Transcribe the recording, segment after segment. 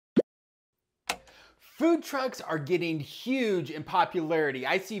Food trucks are getting huge in popularity.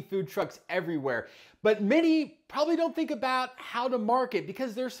 I see food trucks everywhere, but many probably don't think about how to market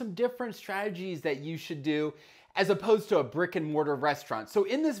because there's some different strategies that you should do as opposed to a brick and mortar restaurant. So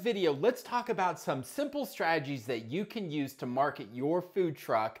in this video, let's talk about some simple strategies that you can use to market your food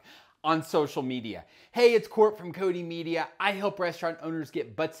truck on social media. Hey, it's Court from Cody Media. I help restaurant owners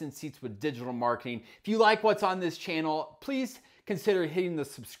get butts in seats with digital marketing. If you like what's on this channel, please consider hitting the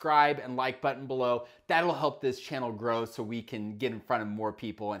subscribe and like button below. That'll help this channel grow so we can get in front of more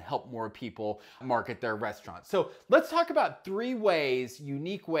people and help more people market their restaurants. So let's talk about 3 ways,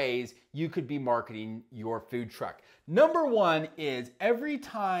 unique ways you could be marketing your food truck. Number 1 is every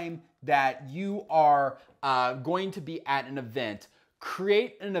time that you are going to be at an event,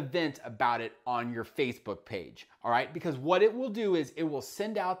 create an event about it on your Facebook page, all right? Because what it will do is it will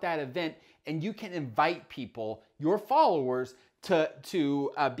send out that event and you can invite people, your followers, to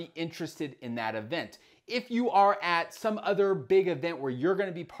be interested in that event. If you are at some other big event where you're going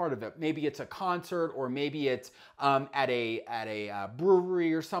to be part of it, maybe it's a concert or maybe it's at a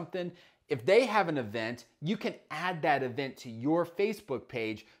brewery or something, if they have an event, you can add that event to your Facebook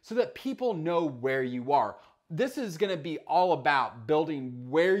page so that people know where you are. This is going to be all about building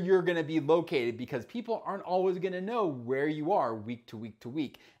where you're going to be located because people aren't always going to know where you are week to week to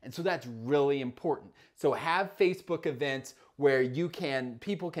week. And so that's really important. So have Facebook events where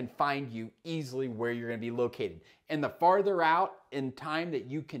people can find you easily where you're going to be located. And the farther out in time that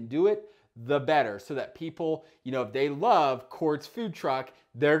you can do it, the better. So that people, if they love Court's food truck,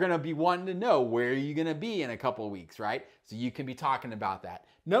 they're going to be wanting to know where you're going to be in a couple of weeks, right? So you can be talking about that.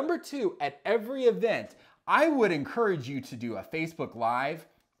 Number 2, at every event, I would encourage you to do a Facebook Live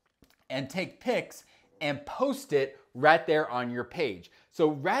and take pics and post it right there on your page. So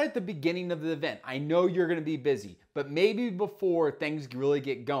right at the beginning of the event, I know you're going to be busy, but maybe before things really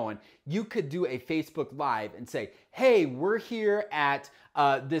get going, you could do a Facebook Live and say, hey, we're here at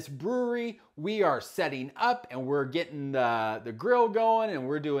this brewery. We are setting up and we're getting the grill going and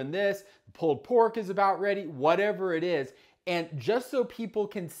we're doing this. The pulled pork is about ready, whatever it is. And just so people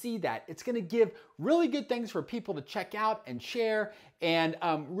can see that, it's going to give really good things for people to check out and share and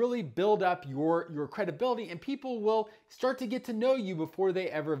really build up your credibility, and people will start to get to know you before they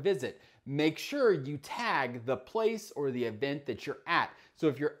ever visit. Make sure you tag the place or the event that you're at. So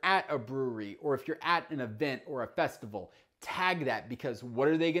if you're at a brewery or if you're at an event or a festival, tag that, because what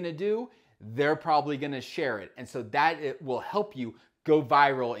are they going to do? They're probably going to share it. And so it will help you go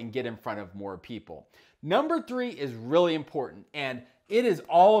viral and get in front of more people. Number 3 is really important, and it is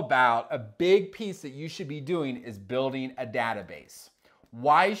all about a big piece that you should be doing is building a database.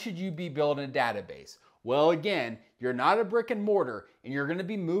 Why should you be building a database? Well, again, you're not a brick and mortar and you're going to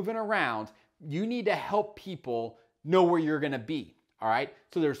be moving around. You need to help people know where you're going to be, all right?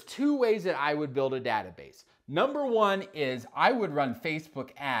 So there's 2 ways that I would build a database. Number 1 is I would run Facebook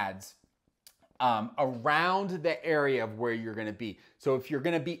ads around the area of where you're going to be. So if you're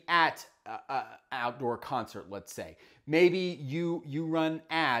going to be at an outdoor concert, let's say, maybe you run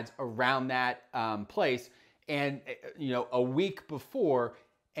ads around that place, and a week before,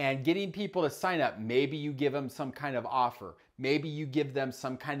 and getting people to sign up. Maybe you give them some kind of offer. Maybe you give them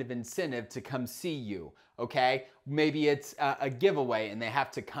some kind of incentive to come see you. Okay, maybe it's a giveaway and they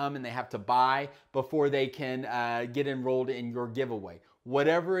have to come and they have to buy before they can get enrolled in your giveaway.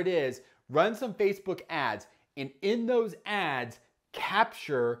 Whatever it is, run some Facebook ads, and in those ads,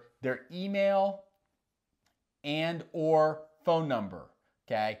 capture their email and or phone number,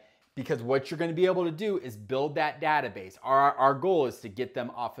 okay? Because what you're going to be able to do is build that database. Our goal is to get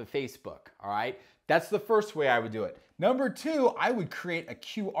them off of Facebook, all right? That's the first way I would do it. Number 2, I would create a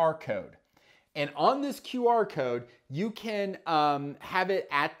QR code. And on this QR code, you can have it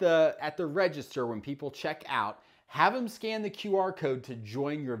at the register when people check out. Have them scan the QR code to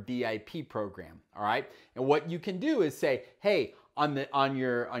join your VIP program, all right? And what you can do is say, hey, on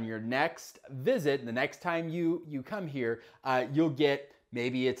your next visit, the next time you come here, you'll get,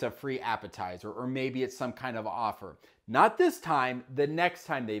 maybe it's a free appetizer or maybe it's some kind of offer. Not this time, the next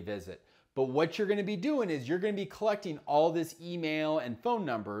time they visit. But what you're going to be doing is you're going to be collecting all this email and phone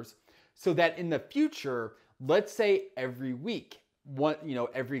numbers so that in the future, let's say every week,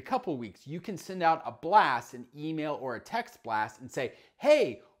 every couple weeks, you can send out a blast, an email or a text blast and say,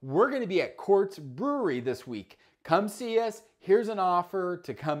 hey, we're going to be at Court's Brewery this week. Come see us. Here's an offer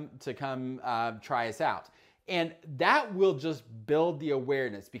to come try us out. And that will just build the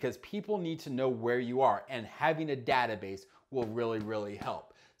awareness because people need to know where you are, and having a database will really, really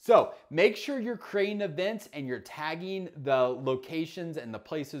help. So make sure you're creating events and you're tagging the locations and the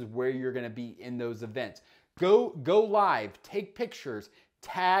places where you're going to be in those events. Go live, take pictures,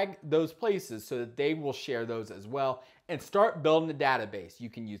 tag those places so that they will share those as well, and start building a database. You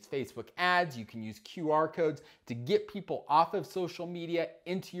can use Facebook ads, you can use QR codes to get people off of social media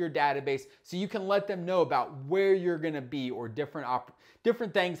into your database so you can let them know about where you're gonna be or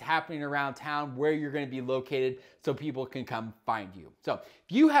different things happening around town, where you're gonna be located so people can come find you. So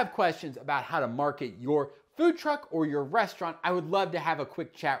if you have questions about how to market your food truck or your restaurant, I would love to have a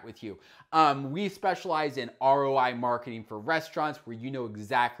quick chat with you. We specialize in ROI marketing for restaurants where you know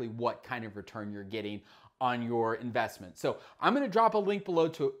exactly what kind of return you're getting on your investment. So I'm gonna drop a link below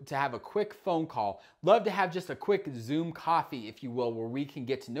to have a quick phone call. Love to have just a quick Zoom coffee, if you will, where we can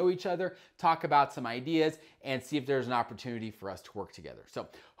get to know each other, talk about some ideas, and see if there's an opportunity for us to work together. So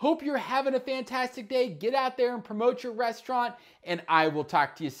hope you're having a fantastic day. Get out there and promote your restaurant, and I will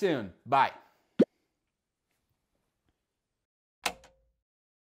talk to you soon. Bye.